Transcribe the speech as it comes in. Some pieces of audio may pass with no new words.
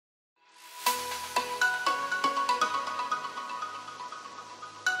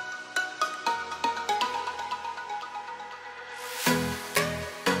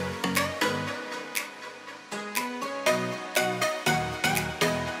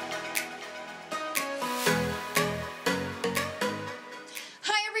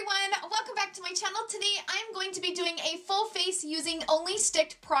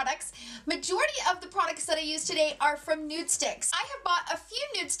sticked products. Majority of the products that I use today are from Nudestix. I have bought a few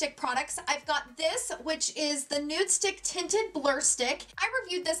Nudestix products. I've got this, which is the Nudestix Tinted Blur Stick. I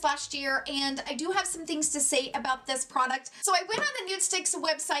reviewed this last year and I do have some things to say about this product. So I went on the Nudestix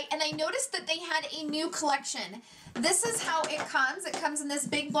website and I noticed that they had a new collection. This is how it comes. It comes in this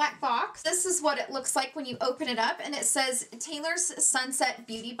big black box. This is what it looks like when you open it up, and it says Taylor's Sunset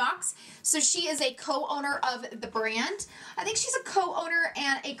Beauty Box. So she is a co-owner of the brand. I think she's a co-owner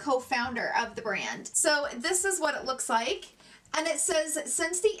and a co-founder of the brand. So this is what it looks like. And it says,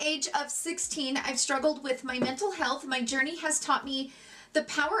 since the age of 16, I've struggled with my mental health. My journey has taught me the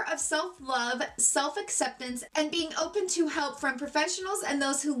power of self-love, self-acceptance, and being open to help from professionals and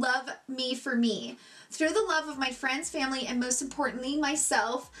those who love me for me. Through the love of my friends, family, and most importantly,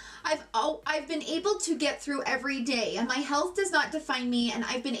 myself, I've been able to get through every day, and my health does not define me, and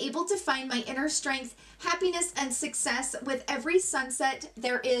I've been able to find my inner strength, happiness, and success. With every sunset,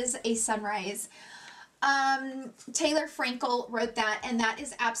 there is a sunrise. Taylor Frankel wrote that, and that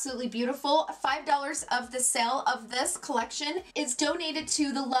is absolutely beautiful. $5 of the sale of this collection is donated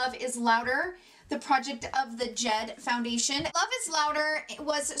to the Love is Louder, the project of the Jed Foundation. Love is Louder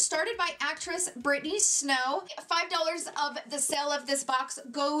was started by actress Brittany Snow. $5 of the sale of this box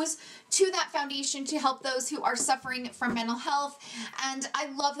goes to that foundation to help those who are suffering from mental health. And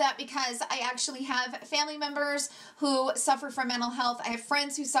I love that because I actually have family members who suffer from mental health. I have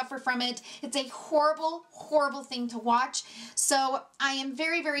friends who suffer from it. It's a horrible, horrible thing to watch. So I am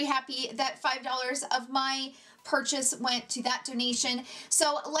very, very happy that $5 of my purchase went to that donation.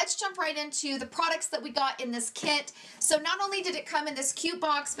 So let's jump right into the products that we got in this kit. So not only did it come in this cute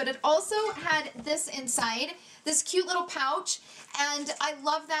box, but it also had this inside, this cute little pouch. And I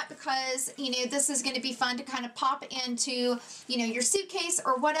love that because, you know, this is going to be fun to kind of pop into, you know, your suitcase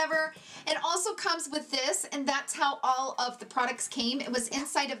or whatever. It also comes with this, and that's how all of the products came. It was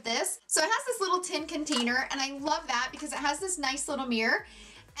inside of this. So it has this little tin container, and I love that because it has this nice little mirror.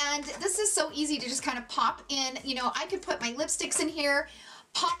 And this is so easy to just kind of pop in. You know, I could put my lipsticks in here,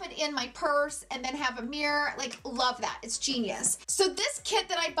 pop it in my purse, and then have a mirror. Like, love that. It's genius. So this kit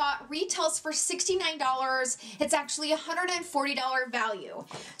that I bought retails for $69. It's actually a $140 value.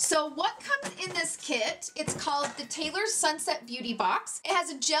 So what comes in this kit? It's called the Taylor's Sunset Beauty Box. It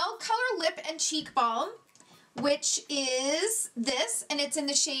has a gel color lip and cheek balm, which is this, and it's in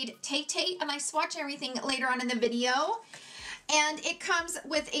the shade Tay Tay, and I swatch everything later on in the video. And it comes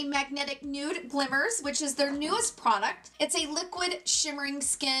with a magnetic nude glimmers, which is their newest product. It's a liquid shimmering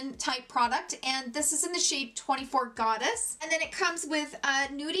skin type product, and this is in the shade 24 Goddess. And then it comes with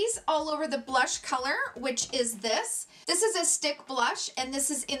Nudies all over the blush color, which is this. This is a stick blush, and this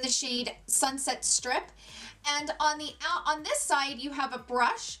is in the shade Sunset Strip. And on this side, you have a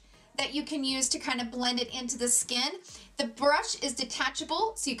brush that you can use to kind of blend it into the skin. The brush is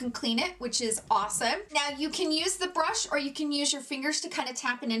detachable, so you can clean it, which is awesome. Now you can use the brush or you can use your fingers to kind of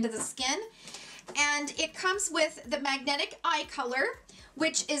tap it into the skin. And it comes with the magnetic eye color,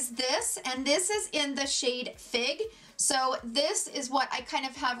 which is this, and this is in the shade Fig. So this is what I kind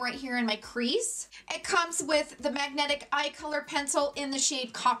of have right here in my crease. It comes with the magnetic eye color pencil in the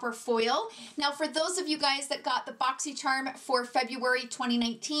shade Copper Foil. Now for those of you guys that got the BoxyCharm for February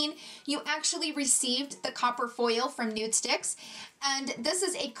 2019, you actually received the Copper Foil from Nudestix. And this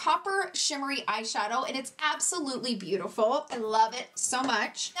is a copper shimmery eyeshadow, and it's absolutely beautiful. I love it so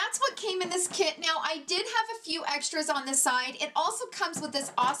much. That's what came in this kit. Now, I did have a few extras on this side. It also comes with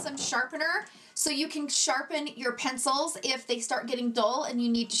this awesome sharpener, so you can sharpen your pencils if they start getting dull and you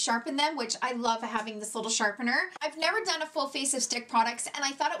need to sharpen them, which I love having this little sharpener. I've never done a full face of stick products, and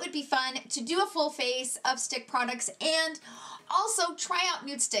I thought it would be fun to do a full face of stick products and also try out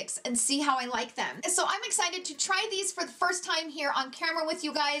Nudestix and see how I like them. So I'm excited to try these for the first time here on camera with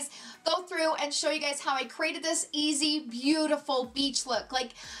you guys, go through and show you guys how I created this easy, beautiful beach look.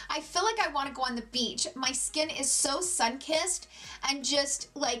 Like, I feel like I want to go on the beach. My skin is so sun-kissed and just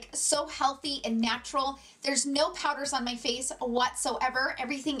like so healthy and natural. There's no powders on my face whatsoever.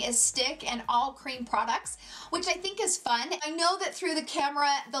 Everything is stick and all cream products, which I think is fun. I know that through the camera,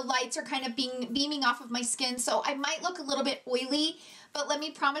 the lights are kind of beaming off of my skin, so I might look a little bit oily, but let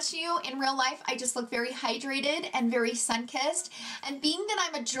me promise you, in real life, I just look very hydrated and very sun-kissed. And being that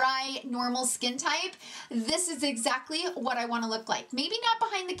I'm a dry, normal skin type, this is exactly what I want to look like. Maybe not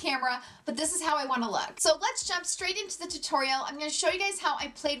behind the camera, but this is how I want to look. So let's jump straight into the tutorial. I'm going to show you guys how I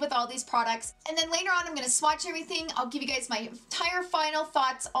played with all these products. And then later on, I'm going to swatch everything. I'll give you guys my entire final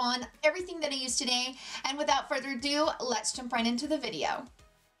thoughts on everything that I used today. And without further ado, let's jump right into the video.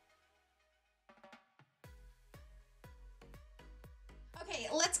 Okay,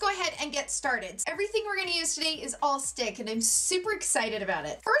 let's go ahead and get started. Everything we're gonna use today is all stick and I'm super excited about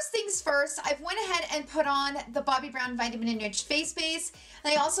it. First things first, I've went ahead and put on the Bobbi Brown Vitamin Enriched Face Base.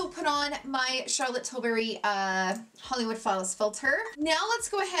 And I also put on my Charlotte Tilbury Hollywood Files filter. Now let's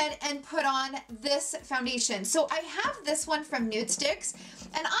go ahead and put on this foundation. So I have this one from Nudestix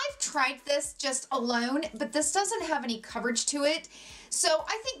and I've tried this just alone, but this doesn't have any coverage to it. So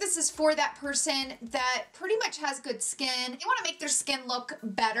I think this is for that person that pretty much has good skin. They want to make their skin look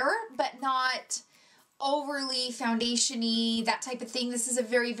better, but not overly foundation-y, that type of thing. This is a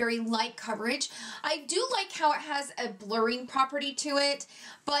very, very light coverage. I do like how it has a blurring property to it,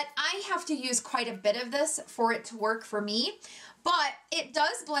 but I have to use quite a bit of this for it to work for me. But it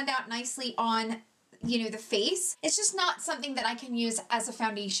does blend out nicely on, you know, the face. It's just not something that I can use as a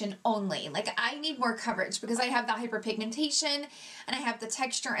foundation only. Like, I need more coverage because I have the hyperpigmentation and I have the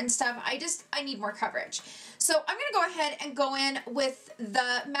texture and stuff. I need more coverage. So I'm gonna go ahead and go in with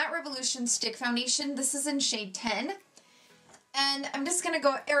the Matte Revolution Stick Foundation. This is in shade 10. And I'm just gonna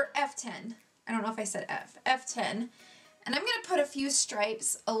go, or F10. I don't know if I said F, F10. And I'm gonna put a few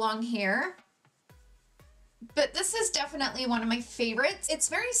stripes along here. But this is definitely one of my favorites. It's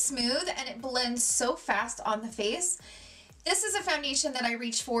very smooth and it blends so fast on the face. This is a foundation that I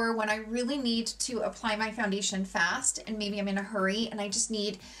reach for when I really need to apply my foundation fast and maybe I'm in a hurry and I just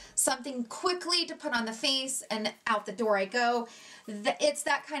need something quickly to put on the face and out the door I go. It's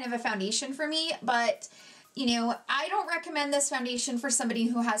that kind of a foundation for me, but you know, I don't recommend this foundation for somebody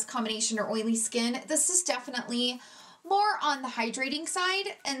who has combination or oily skin. This is definitely more on the hydrating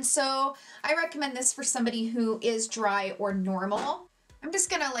side, and so I recommend this for somebody who is dry or normal. I'm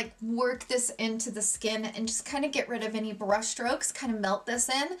just gonna like work this into the skin and just kind of get rid of any brush strokes, kind of melt this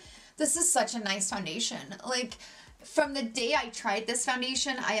in. This is such a nice foundation. Like, from the day I tried this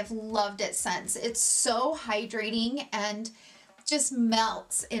foundation, I have loved it since. It's so hydrating and just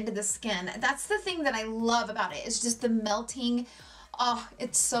melts into the skin. That's the thing that I love about it, is just the melting. Oh,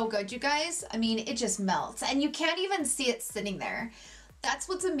 it's so good, you guys. I mean, it just melts and you can't even see it sitting there. That's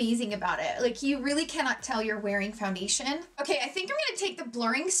what's amazing about it. Like, you really cannot tell you're wearing foundation. Okay, I think I'm gonna take the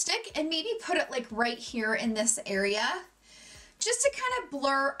blurring stick and maybe put it like right here in this area, just to kind of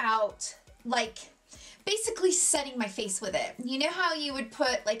blur out, like basically setting my face with it. You know how you would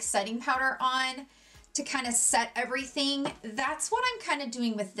put like setting powder on to kind of set everything? That's what I'm kind of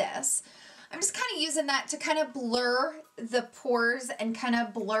doing with this. I'm just kind of using that to kind of blur the pores and kind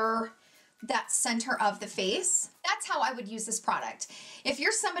of blur that center of the face. That's how I would use this product. If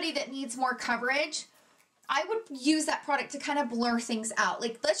you're somebody that needs more coverage, I would use that product to kind of blur things out.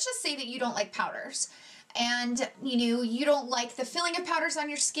 Like, let's just say that you don't like powders and you know, you don't like the feeling of powders on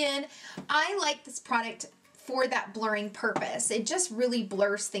your skin. I like this product for that blurring purpose. It just really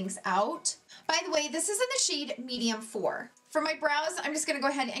blurs things out. By the way, this is in the shade Medium 4. For my brows, I'm just gonna go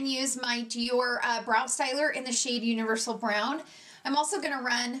ahead and use my Dior Brow Styler in the shade Universal Brown. I'm also gonna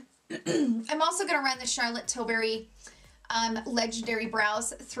run the Charlotte Tilbury Legendary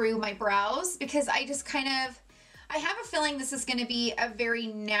Brows through my brows because I just I have a feeling this is gonna be a very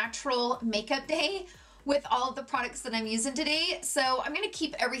natural makeup day with all of the products that I'm using today. So I'm gonna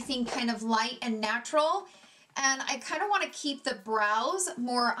keep everything kind of light and natural. And I kind of want to keep the brows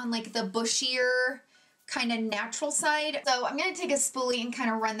more on like the bushier kind of natural side. So I'm going to take a spoolie and kind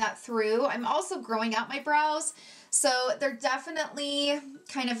of run that through. I'm also growing out my brows, so they're definitely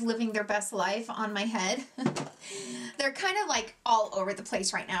kind of living their best life on my head. They're kind of like all over the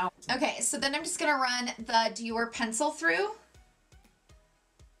place right now. Okay, so then I'm just going to run the Dior pencil through.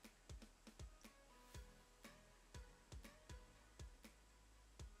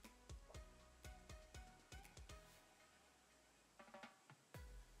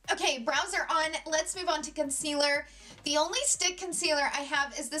 Okay, brows are on. Let's move on to concealer. The only stick concealer I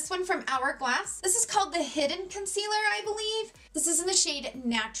have is this one from Hourglass. This is called the Hidden Concealer, I believe. This is in the shade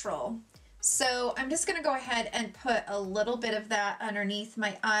Natural. So I'm just gonna go ahead and put a little bit of that underneath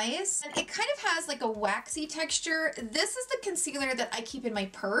my eyes. And it kind of has like a waxy texture. This is the concealer that I keep in my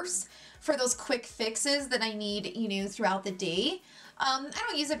purse for those quick fixes that I need, you know, throughout the day. I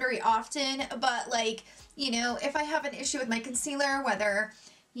don't use it very often, but like, you know, if I have an issue with my concealer, whether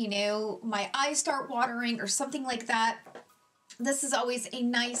you know, my eyes start watering or something like that, this is always a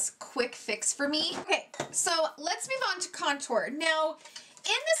nice quick fix for me. Okay, so let's move on to contour. Now,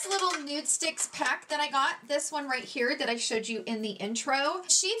 in this little Nudestix pack that I got, this one right here that I showed you in the intro,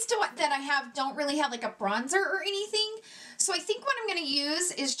 shades that I have don't really have like a bronzer or anything. So I think what I'm gonna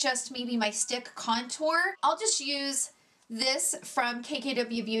use is just maybe my stick contour. I'll just use this from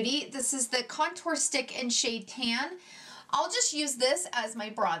KKW Beauty. This is the contour stick in shade Tan. I'll just use this as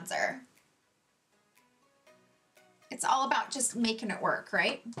my bronzer. It's all about just making it work,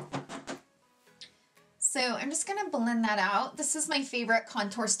 right? So I'm just gonna blend that out. This is my favorite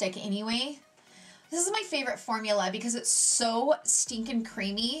contour stick anyway. This is my favorite formula because it's so stinking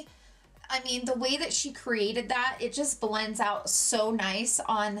creamy. I mean, the way that she created that, it just blends out so nice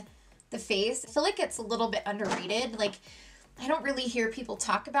on the face. I feel like it's a little bit underrated. Like, I don't really hear people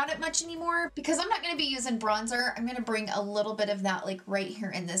talk about it much anymore. Because I'm not going to be using bronzer, I'm going to bring a little bit of that like right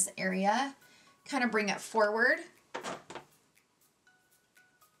here in this area. Kind of bring it forward.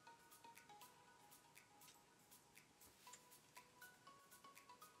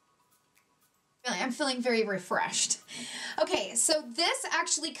 I'm feeling very refreshed. Okay, so this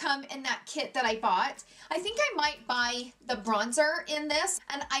actually come in that kit that I bought. I think I might buy the bronzer in this,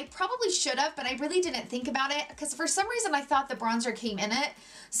 and I probably should have, but I really didn't think about it because for some reason I thought the bronzer came in it,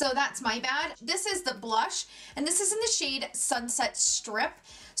 so that's my bad. This is the blush, and this is in the shade Sunset Strip.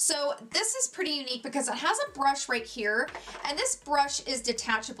 So this is pretty unique because it has a brush right here, and this brush is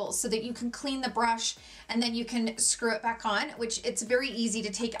detachable so that you can clean the brush and then you can screw it back on, which it's very easy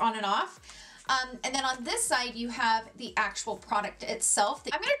to take on and off. And then on this side, you have the actual product itself.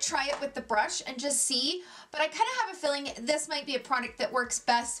 I'm going to try it with the brush and just see, but I kind of have a feeling this might be a product that works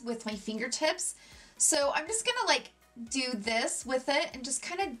best with my fingertips. So I'm just going to like do this with it and just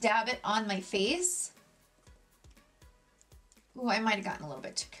kind of dab it on my face. Ooh, I might have gotten a little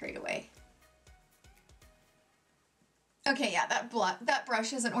bit too carried away. Okay, yeah, that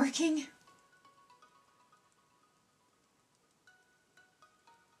brush isn't working.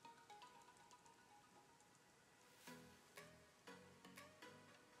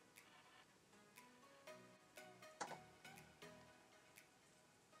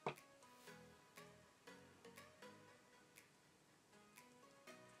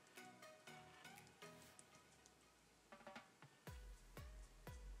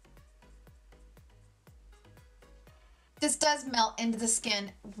 This does melt into the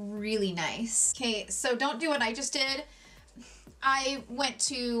skin really nice. Okay, so don't do what I just did. I went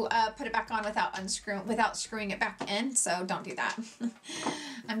to put it back on without screwing it back in, so don't do that.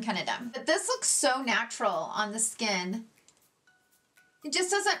 I'm kind of dumb. But this looks so natural on the skin. It just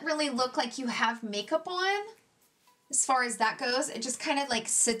doesn't really look like you have makeup on. As far as that goes, it just kind of like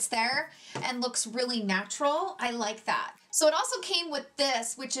sits there and looks really natural. I like that. So it also came with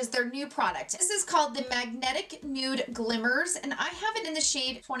this, which is their new product. This is called the Magnetic Nude Glimmers, and I have it in the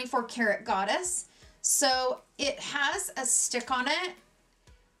shade 24 Karat Goddess. So it has a stick on it,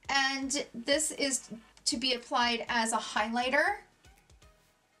 and this is to be applied as a highlighter.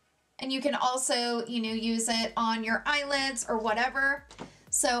 And you can also, you know, use it on your eyelids or whatever.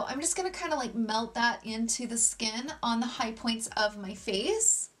 So I'm just gonna kind of like melt that into the skin on the high points of my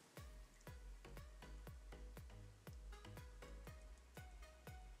face.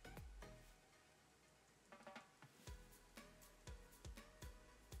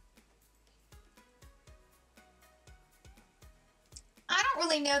 I don't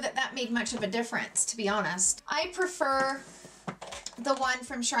really know that that made much of a difference, to be honest. I prefer the one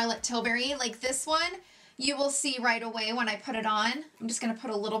from Charlotte Tilbury, like this one. You will see right away when I put it on. I'm just going to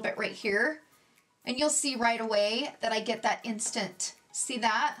put a little bit right here. And you'll see right away that I get that instant. See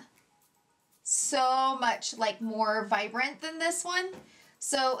that? So much like more vibrant than this one.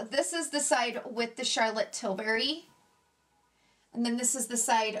 So this is the side with the Charlotte Tilbury. And then this is the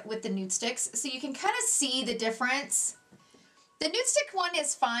side with the Nudestix. So you can kind of see the difference. The Nudestix one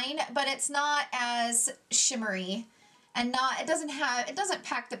is fine, but it's not as shimmery. And it doesn't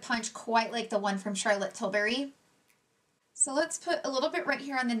pack the punch quite like the one from Charlotte Tilbury. So let's put a little bit right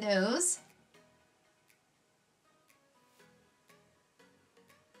here on the nose.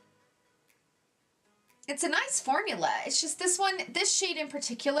 It's a nice formula. It's just this one, this shade in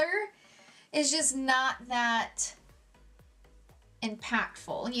particular is just not that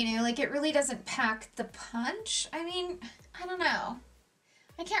impactful, you know, like it really doesn't pack the punch. I mean, I don't know.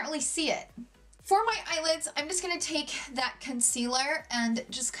 I can't really see it. For my eyelids, I'm just going to take that concealer and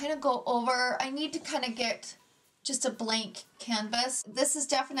just kind of go over. I need to kind of get just a blank canvas. This is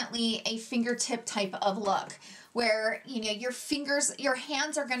definitely a fingertip type of look where, you know, your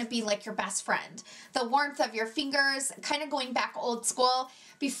hands are going to be like your best friend. The warmth of your fingers, kind of going back old school.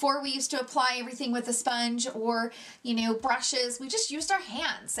 Before we used to apply everything with a sponge or, you know, brushes. We just used our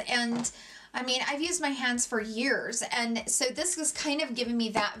hands. And I mean, I've used my hands for years. And so this was kind of giving me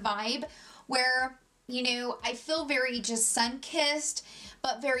that vibe where, you know, I feel very just sun-kissed,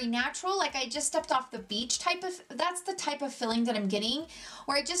 but very natural. Like I just stepped off the beach that's the type of feeling that I'm getting,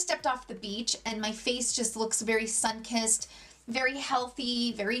 where I just stepped off the beach and my face just looks very sun-kissed, very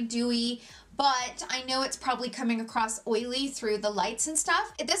healthy, very dewy, but I know it's probably coming across oily through the lights and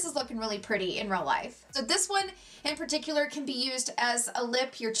stuff. This is looking really pretty in real life. So this one in particular can be used as a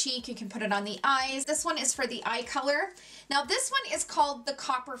lip, your cheek, you can put it on the eyes. This one is for the eye color. Now this one is called the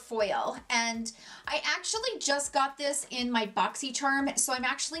Copper Foil, and I actually just got this in my BoxyCharm, so I'm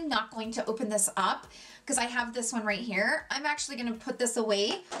actually not going to open this up because I have this one right here. I'm actually going to put this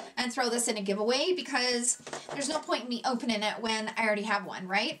away and throw this in a giveaway because there's no point in me opening it when I already have one,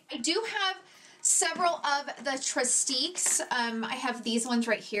 right? I do have several of the Trustiques. I have these ones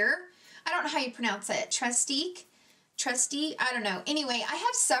right here. I don't know how you pronounce it. Trustique? I don't know. Anyway, I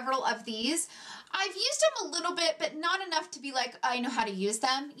have several of these. I've used them a little bit, but not enough to be like, I know how to use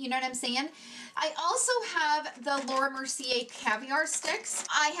them. You know what I'm saying? I also have the Laura Mercier Caviar sticks.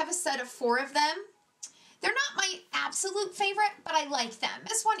 I have a set of 4 of them. They're not my absolute favorite, but I like them.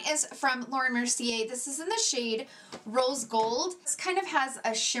 This one is from Laura Mercier. This is in the shade Rose Gold. This kind of has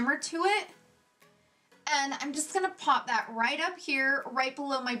a shimmer to it. And I'm just gonna pop that right up here, right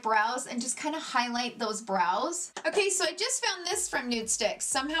below my brows, and just kind of highlight those brows. Okay, so I just found this from Nudestix.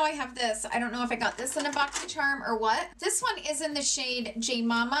 Somehow I have this. I don't know if I got this in a BoxyCharm or what. This one is in the shade J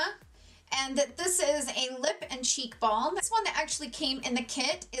Mama. And this is a lip and cheek balm. This one that actually came in the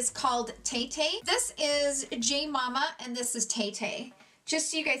kit is called Tay Tay. This is J Mama and this is Tay Tay.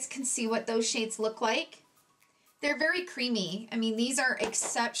 Just so you guys can see what those shades look like. They're very creamy. I mean, these are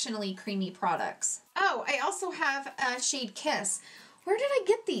exceptionally creamy products. Oh, I also have a shade Kiss. Where did I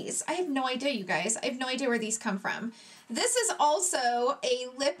get these? I have no idea, you guys. I have no idea where these come from. This is also a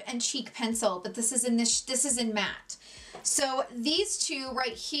lip and cheek pencil, but this is in matte. So these two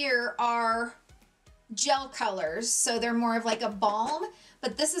right here are gel colors, so they're more of like a balm,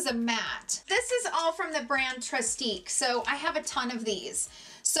 but this is a matte. This is all from the brand Trustique, so I have a ton of these.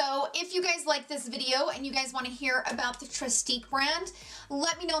 So if you guys like this video and you guys want to hear about the Trustique brand,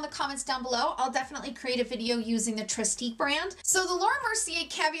 let me know in the comments down below. I'll definitely create a video using the Trustique brand. So the Laura Mercier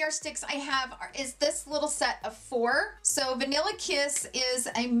Caviar sticks I have is this little set of 4. So Vanilla Kiss is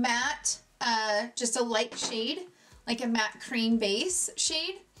a matte, just a light shade, like a matte cream base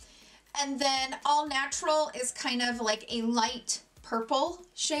shade. And then All Natural is kind of like a light purple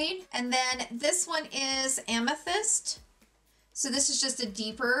shade. And then this one is Amethyst. So this is just a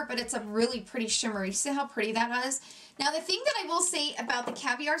deeper, but it's a really pretty shimmery. See how pretty that is? Now the thing that I will say about the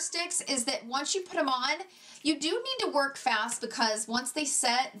Caviar sticks is that once you put them on, you do need to work fast because once they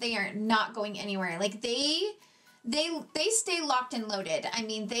set, they are not going anywhere. Like they stay locked and loaded. I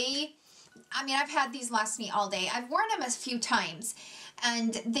mean, I've had these last me all day. I've worn them a few times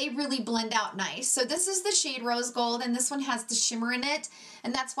and they really blend out nice. So this is the shade Rose Gold and this one has the shimmer in it.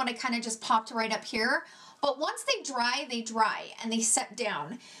 And that's what I kind of just popped right up here. But once they dry and they set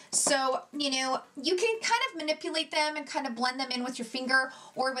down. So, you know, you can kind of manipulate them and kind of blend them in with your finger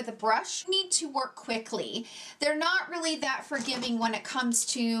or with a brush. You need to work quickly. They're not really that forgiving when it comes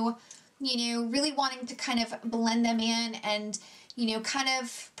to, you know, really wanting to kind of blend them in and, you know, kind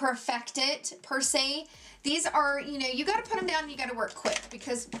of perfect it per se. These are, you know, you got to put them down and you got to work quick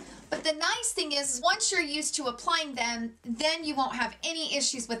but the nice thing is once you're used to applying them, then you won't have any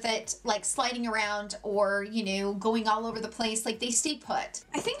issues with it like sliding around or, you know, going all over the place. Like they stay put.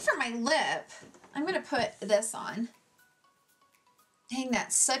 I think for my lip, I'm going to put this on. Dang,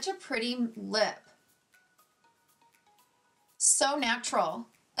 that's such a pretty lip. So natural.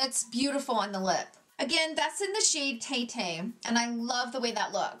 It's beautiful on the lip. Again, that's in the shade Tay Tay, and I love the way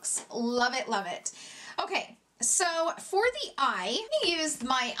that looks. Love it, love it. Okay, so for the eye, I'm going to use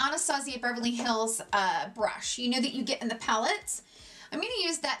my Anastasia Beverly Hills brush, you know, that you get in the palettes. I'm going to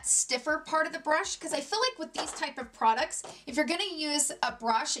use that stiffer part of the brush because I feel like with these type of products, if you're going to use a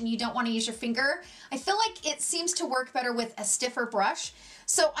brush and you don't want to use your finger, I feel like it seems to work better with a stiffer brush.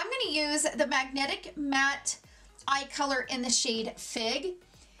 So I'm going to use the Magnetic Matte Eye Color in the shade Fig.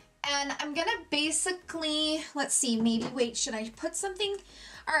 And I'm gonna basically, let's see, maybe, wait, should I put something?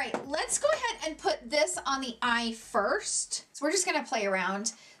 All right, let's go ahead and put this on the eye first. So we're just gonna play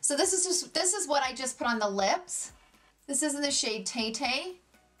around. So this is what I just put on the lips. This is in the shade Tay Tay.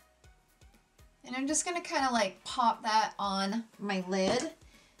 And I'm just gonna kind of like pop that on my lid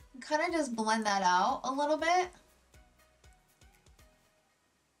and kind of just blend that out a little bit.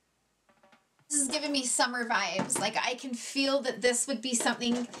 This is giving me summer vibes. Like I can feel that this would be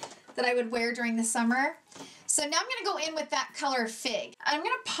something that I would wear during the summer. So now I'm going to go in with that color Fig. I'm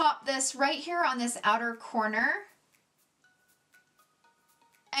going to pop this right here on this outer corner.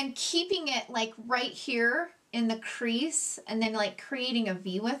 And keeping it like right here in the crease and then like creating a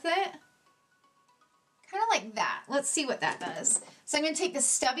V with it. Kind of like that. Let's see what that does. So I'm going to take the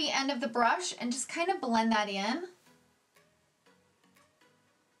stubby end of the brush and just kind of blend that in.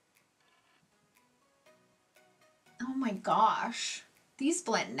 Oh my gosh. These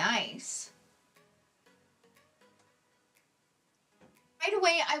blend nice. Right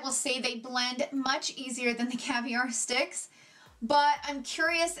away, I will say they blend much easier than the Caviar sticks, but I'm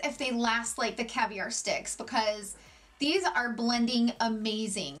curious if they last like the Caviar sticks because these are blending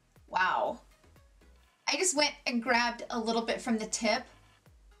amazing. Wow. I just went and grabbed a little bit from the tip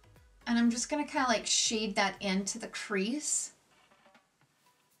and I'm just gonna kind of like shade that into the crease.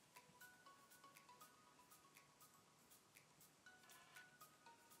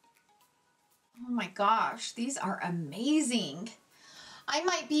 Oh my gosh, these are amazing. I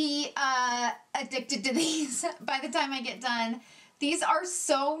might be addicted to these by the time I get done. These are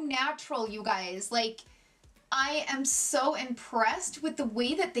so natural, you guys. Like, I am so impressed with the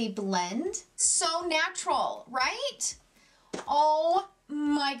way that they blend. So natural, right? Oh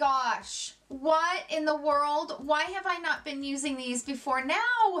my gosh. What in the world? Why have I not been using these before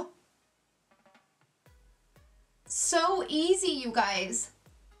now? So easy, you guys.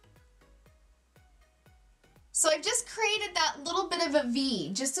 So I've just created that little bit of a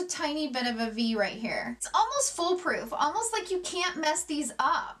V, just a tiny bit of a V right here. It's almost foolproof, almost like you can't mess these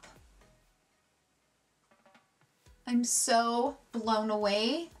up. I'm so blown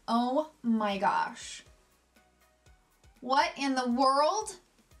away. Oh my gosh. What in the world?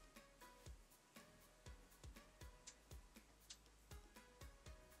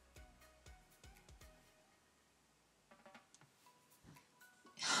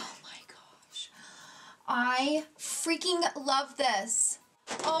 I freaking love this.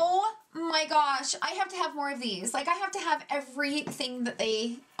 Oh my gosh. I have to have more of these. Like I have to have everything that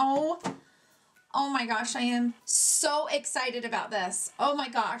they, oh my gosh. I am so excited about this. Oh my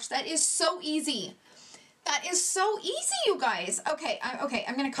gosh. That is so easy. That is so easy, you guys. Okay.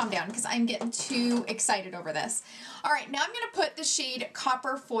 I'm going to calm down because I'm getting too excited over this. All right. Now I'm going to put the shade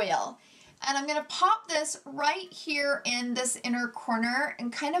Copper Foil and I'm going to pop this right here in this inner corner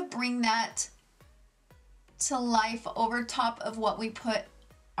and kind of bring that to life over top of what we put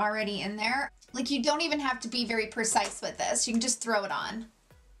already in there. Like you don't even have to be very precise with this. You can just throw it on.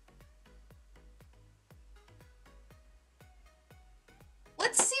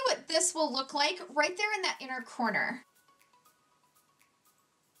 Let's see what this will look like right there in that inner corner.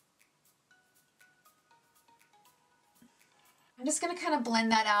 I'm just gonna kind of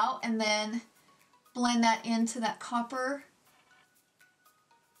blend that out and then blend that into that copper.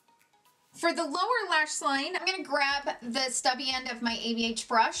 For the lower lash line, I'm going to grab the stubby end of my ABH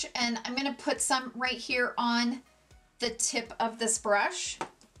brush and I'm going to put some right here on the tip of this brush.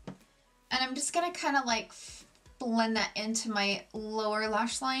 And I'm just going to kind of like blend that into my lower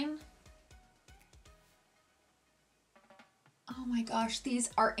lash line. Oh my gosh, these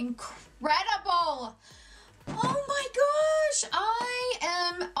are incredible. Oh my gosh,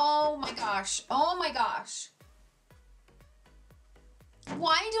 oh my gosh, oh my gosh.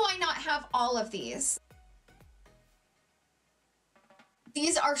 Why do I not have all of these?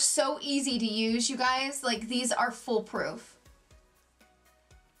 These are so easy to use, you guys. Like, these are foolproof.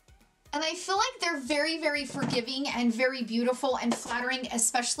 And I feel like they're very, very forgiving and very beautiful and flattering,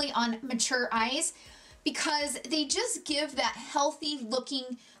 especially on mature eyes, because they just give that healthy looking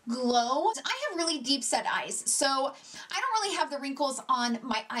glow. I have really deep set eyes, so I don't really have the wrinkles on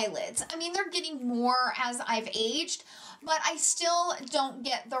my eyelids. I mean, they're getting more as I've aged, but I still don't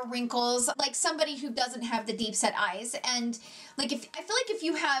get the wrinkles like somebody who doesn't have the deep set eyes. And like, I feel like if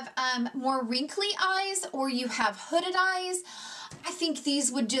you have more wrinkly eyes or you have hooded eyes, I think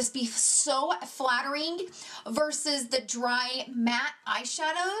these would just be so flattering versus the dry matte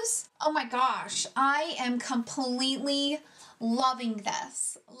eyeshadows. Oh my gosh, I am completely loving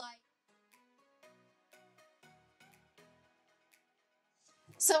this.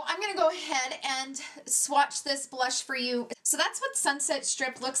 So I'm gonna go ahead and swatch this blush for you. So that's what Sunset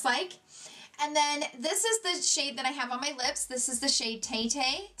Strip looks like. And then this is the shade that I have on my lips. This is the shade Tay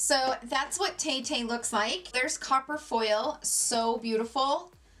Tay. So that's what Tay Tay looks like. There's Copper Foil, so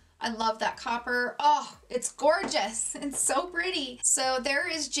beautiful. I love that copper. Oh, it's gorgeous. It's so pretty. So there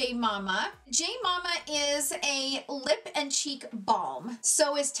is J Mama. J Mama is a lip and cheek balm.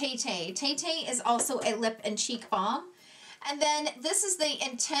 So is Tay Tay. Tay Tay is also a lip and cheek balm. And then this is the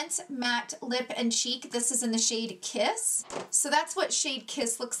Intense Matte Lip and Cheek. This is in the shade Kiss. So that's what shade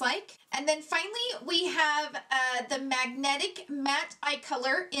Kiss looks like. And then finally we have the Magnetic Matte Eye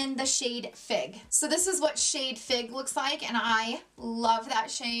Color in the shade Fig. So this is what shade Fig looks like, and I love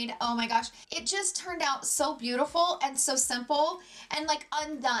that shade. Oh my gosh. It just turned out so beautiful and so simple and like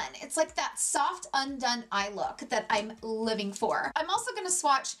undone. It's like that soft undone eye look that I'm living for. I'm also gonna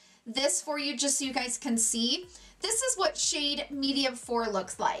swatch this for you just so you guys can see. This is what shade Medium 4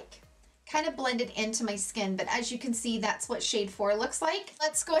 looks like. kind of blended into my skin, but as you can see, that's what shade 4 looks like.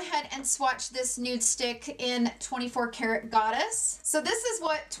 Let's go ahead and swatch this nude stick in 24 Karat Goddess. So this is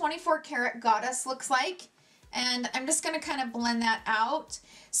what 24 Karat Goddess looks like, and I'm just gonna kind of blend that out.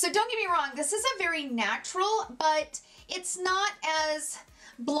 So don't get me wrong, this is a very natural, but it's not as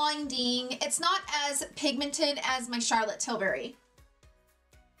blinding, it's not as pigmented as my Charlotte Tilbury.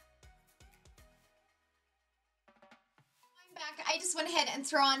 I just went ahead and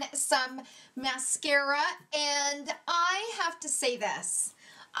threw on some mascara, and I have to say this.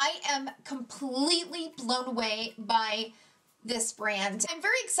 I am completely blown away by this brand. I'm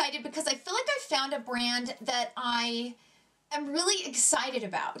very excited because I feel like I found a brand that I am really excited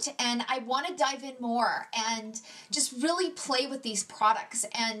about, and I want to dive in more and just really play with these products.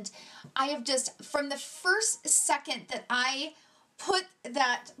 And I have just, from the first second that I put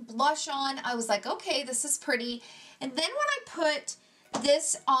that blush on, I was like, okay, this is pretty. And then when I put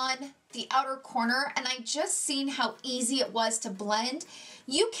this on the outer corner and I just seen how easy it was to blend,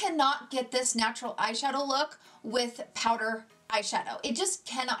 you cannot get this natural eyeshadow look with powder eyeshadow. It just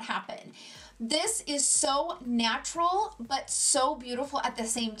cannot happen. This is so natural, but so beautiful at the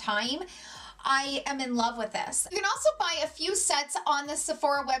same time. I am in love with this. You can also buy a few sets on the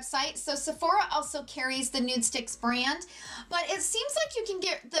Sephora website. So Sephora also carries the Nudestix brand, but it seems like you can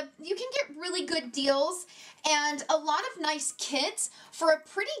get really good deals and a lot of nice kits for a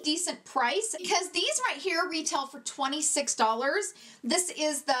pretty decent price, because these right here retail for $26. This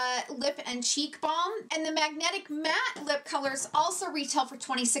is the lip and cheek balm, and the magnetic matte lip colors also retail for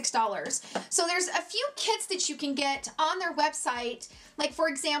 $26. So there's a few kits that you can get on their website. Like for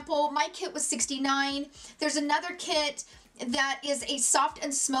example, my kit was $69. There's another kit that is a soft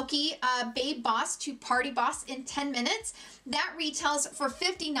and smoky Babe Boss to Party Boss in 10 minutes. That retails for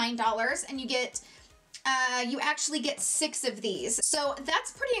 $59, and you get you actually get 6 of these. So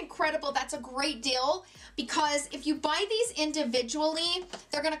that's pretty incredible. That's a great deal, because if you buy these individually,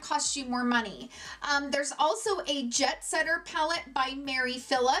 they're going to cost you more money. There's also a Jet Setter palette by Mary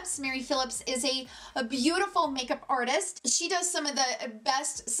Phillips. Mary Phillips is a beautiful makeup artist. She does some of the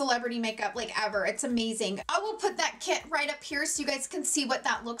best celebrity makeup like ever. It's amazing. I will put that kit right up here so you guys can see what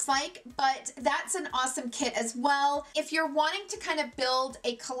that looks like, but that's an awesome kit as well. If you're wanting to kind of build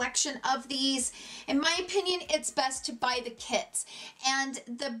a collection of these, in my opinion, it's best to buy the kits. And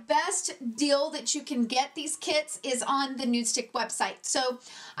the best deal that you can get these kits is on the Nudestix website. So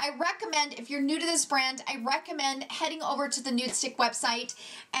I recommend, if you're new to this brand, I recommend heading over to the Nudestix website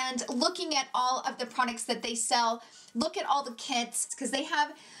and looking at all of the products that they sell. Look at all the kits, because they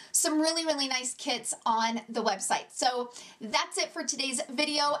have some really, really nice kits on the website. So that's it for today's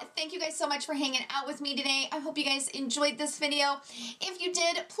video. Thank you guys so much for hanging out with me today. I hope you guys enjoyed this video. If you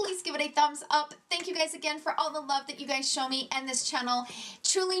did, please give it a thumbs up. Thank you guys again for all the love that you guys show me and this channel. It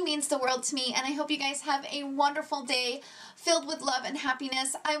truly means the world to me, and I hope you guys have a wonderful day filled with love and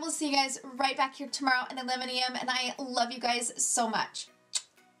happiness. I will see you guys right back here tomorrow at 11 a.m. and I love you guys so much.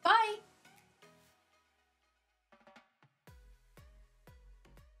 Bye!